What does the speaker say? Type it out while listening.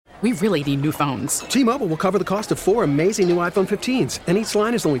We really need new phones. T-Mobile will cover the cost of 4 amazing new iPhone 15s, and each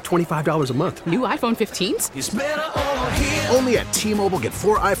line is only $25 a month. New iPhone 15s? It's better over here. Only at T-Mobile, get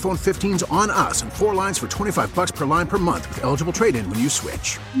 4 iPhone 15s on us and 4 lines for $25 per line per month with eligible trade-in when you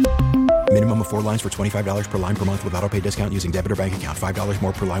switch. Minimum of 4 lines for $25 per line per month with autopay discount using debit or bank account. $5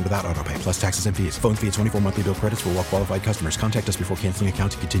 more per line without autopay, plus taxes and fees. Phone fee at 24 monthly bill credits for well-qualified customers. Contact us before canceling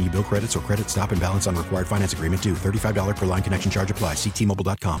account to continue bill credits or credit stop and balance on required finance agreement due. $35 per line connection charge applies. See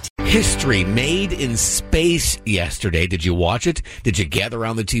T-Mobile.com. History made in space yesterday. Did you watch it? Did you gather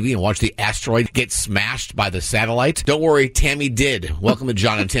around the TV and watch the asteroid get smashed by the satellite? Don't worry, Tammy did. Welcome to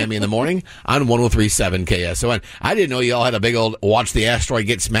John and Tammy in the Morning on 103.7 KSON. I didn't know you all had a big old watch the asteroid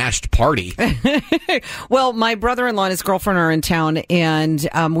get smashed party. Well, my brother-in-law and his girlfriend are in town, and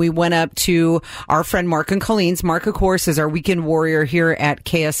we went up to our friend Mark and Colleen's. Mark, of course, is our weekend warrior here at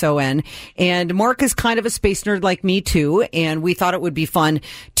KSON, and Mark is kind of a space nerd like me, too, and we thought it would be fun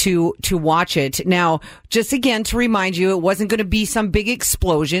to watch it. Now, just again to remind you, it wasn't going to be some big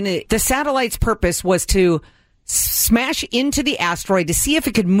explosion. The satellite's purpose was to smash into the asteroid to see if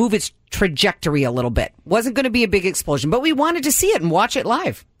it could move its trajectory a little bit. Wasn't going to be a big explosion, but we wanted to see it and watch it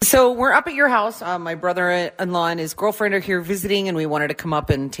live. So we're up at your house. My brother-in-law and his girlfriend are here visiting, and we wanted to come up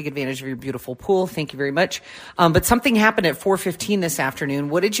and take advantage of your beautiful pool. Thank you very much. But something happened at 4:15 this afternoon.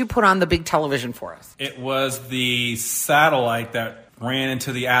 What did you put on the big television for us? It was the satellite that ran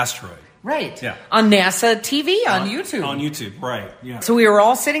into the asteroid. Right. Yeah. On NASA TV, on YouTube. On YouTube, right. Yeah. So we were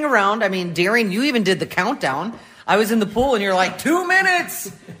all sitting around. I mean, Darren, you even did the countdown. I was in the pool, and you're like, 2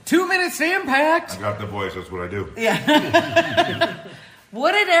 minutes! 2 minutes to impact! I got the voice, that's what I do. Yeah.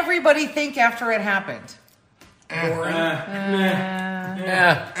 What did everybody think after it happened?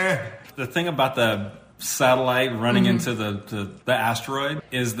 The thing about the satellite running into the asteroid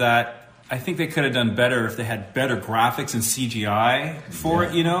is that I think they could have done better if they had better graphics and CGI for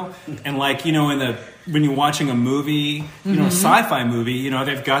it, you know? And like, you know, when you're watching a movie, you know, a sci-fi movie, you know,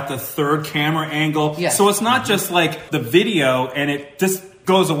 they've got the third camera angle. Yes. So it's not just like the video and it just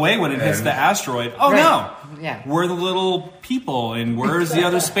goes away when it hits the asteroid. Oh, no. Yeah. Where are the little people and where's the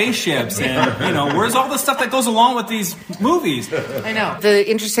other spaceships and, you know, where's all the stuff that goes along with these movies? I know. The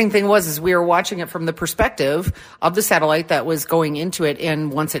interesting thing was we were watching it from the perspective of the satellite that was going into it,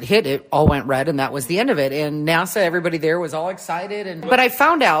 and once it hit, it all went red, and that was the end of it. And NASA, everybody there was all excited. But I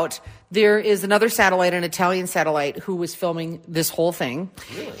found out there is another satellite, an Italian satellite, who was filming this whole thing.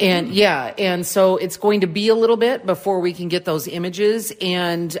 Really? And so it's going to be a little bit before we can get those images.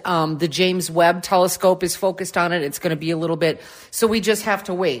 And the James Webb telescope is focused on it. It's going to be a little bit. So we just have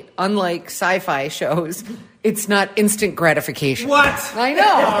to wait. Unlike sci-fi shows, it's not instant gratification. What? I know.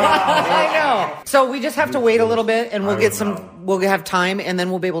 I know. So we just have to wait a little bit, and we'll have time, and then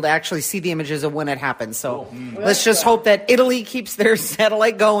we'll be able to actually see the images of when it happens. So let's just hope that Italy keeps their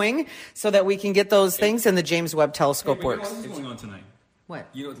satellite going so that we can get those things, and the James Webb telescope works. What's going on tonight? What?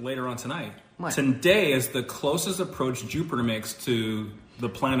 Later on tonight. What? Today is the closest approach Jupiter makes to the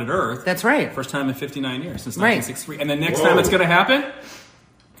planet Earth. That's right. First time in 59 years, since Right. 1963. And the next time it's going to happen,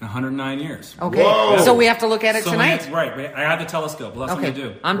 109 years. Okay. Whoa. So we have to look at it tonight? Right. I had the telescope. Well, that's what we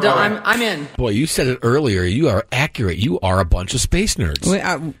do. I'm done. I'm in. Boy, you said it earlier. You are accurate. You are a bunch of space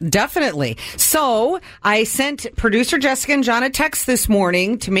nerds. Definitely. So I sent producer Jessica and John a text this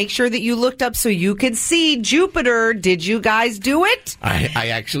morning to make sure that you looked up so you could see Jupiter. Did you guys do it? I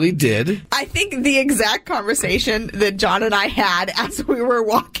actually did. I think the exact conversation that John and I had as we were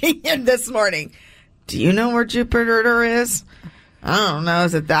walking in this morning. Do you know where Jupiter is? I don't know.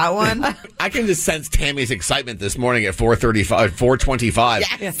 Is it that one? I can just sense Tammy's excitement this morning at 4:25.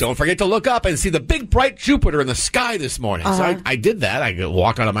 Yes. Don't forget to look up and see the big bright Jupiter in the sky this morning. So I did that. I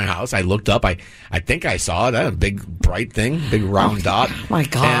walked out of my house. I looked up. I think I saw it. A big bright thing, big round dot. Oh my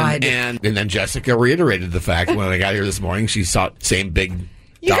God. And then Jessica reiterated the fact when I got here this morning. She saw same big.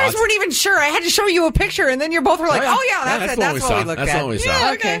 You guys weren't even sure. I had to show you a picture, and then you're both were like, "Oh yeah, that's it. That's what we looked at." That's what we saw.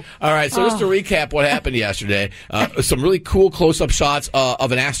 Yeah, okay. All right. So just to recap, what happened yesterday? Some really cool close-up shots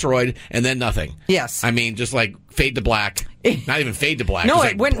of an asteroid, and then nothing. Yes. I mean, just like fade to black. Not even fade to black. No,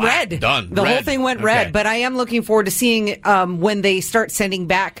 Just it went black. red. Done. The Red. whole thing went Okay. red. But I am looking forward to seeing when they start sending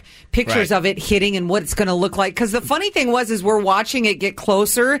back pictures Right. of it hitting and what it's going to look like. Because the funny thing is we're watching it get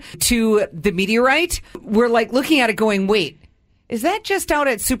closer to the meteorite. We're like looking at it going, wait. is that just out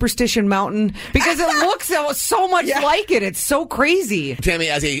at Superstition Mountain? Because it looks so much like it. It's so crazy. Tammy,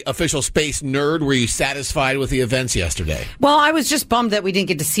 as a official space nerd, were you satisfied with the events yesterday? Well, I was just bummed that we didn't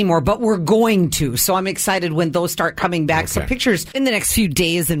get to see more, but we're going to. So I'm excited when those start coming back. Okay. Some pictures in the next few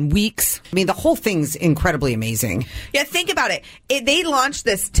days and weeks. I mean, the whole thing's incredibly amazing. Yeah, think about it. They launched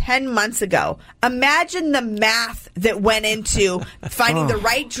this 10 months ago. Imagine the math that went into finding the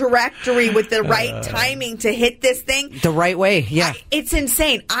right directory with the right timing to hit this thing. The right way, yeah. It's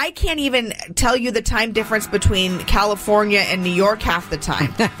insane. I can't even tell you the time difference between California and New York half the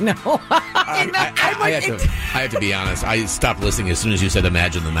time. No. I have to be honest. I stopped listening as soon as you said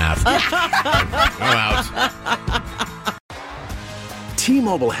imagine the math. I'm out.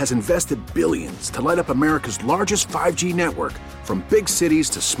 T-Mobile has invested billions to light up America's largest 5G network, from big cities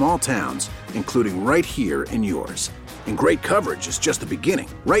to small towns, including right here in yours. And great coverage is just the beginning.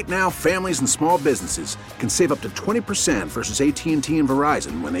 Right now, families and small businesses can save up to 20% versus AT&T and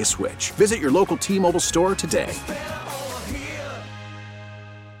Verizon when they switch. Visit your local T-Mobile store today.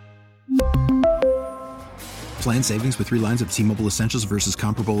 Plan savings with 3 lines of T-Mobile Essentials versus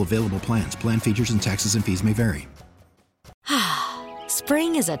comparable available plans. Plan features and taxes and fees may vary.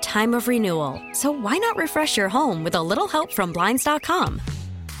 Spring is a time of renewal, so why not refresh your home with a little help from Blinds.com?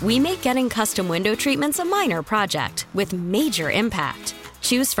 We make getting custom window treatments a minor project with major impact.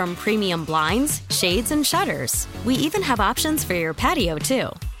 Choose from premium blinds, shades, and shutters. We even have options for your patio, too.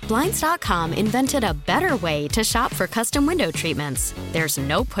 Blinds.com invented a better way to shop for custom window treatments. There's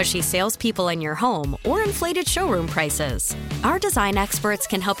no pushy salespeople in your home or inflated showroom prices. Our design experts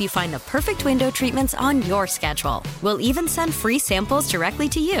can help you find the perfect window treatments on your schedule. We'll even send free samples directly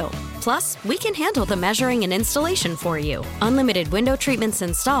to you. Plus, we can handle the measuring and installation for you. Unlimited window treatments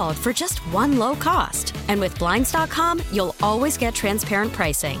installed for just one low cost. And with Blinds.com, you'll always get transparent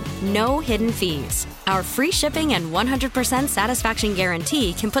pricing. No hidden fees. Our free shipping and 100% satisfaction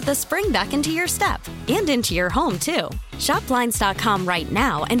guarantee can put the spring back into your step and into your home, too. Shop Blinds.com right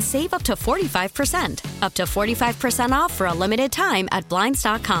now and save up to 45%. Up to 45% off for a limited time at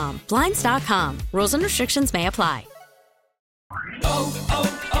Blinds.com. Blinds.com. Rules and restrictions may apply.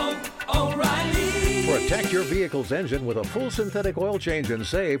 Protect your vehicle's engine with a full synthetic oil change and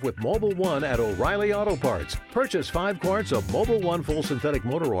save with Mobil 1 at O'Reilly Auto Parts. Purchase 5 quarts of Mobil 1 full synthetic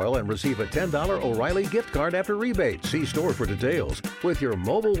motor oil and receive a $10 O'Reilly gift card after rebate. See store for details. With your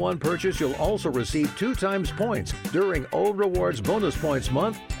Mobil 1 purchase, you'll also receive 2 times points during O Rewards Bonus Points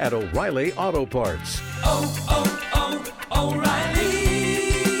Month at O'Reilly Auto Parts. O'Reilly.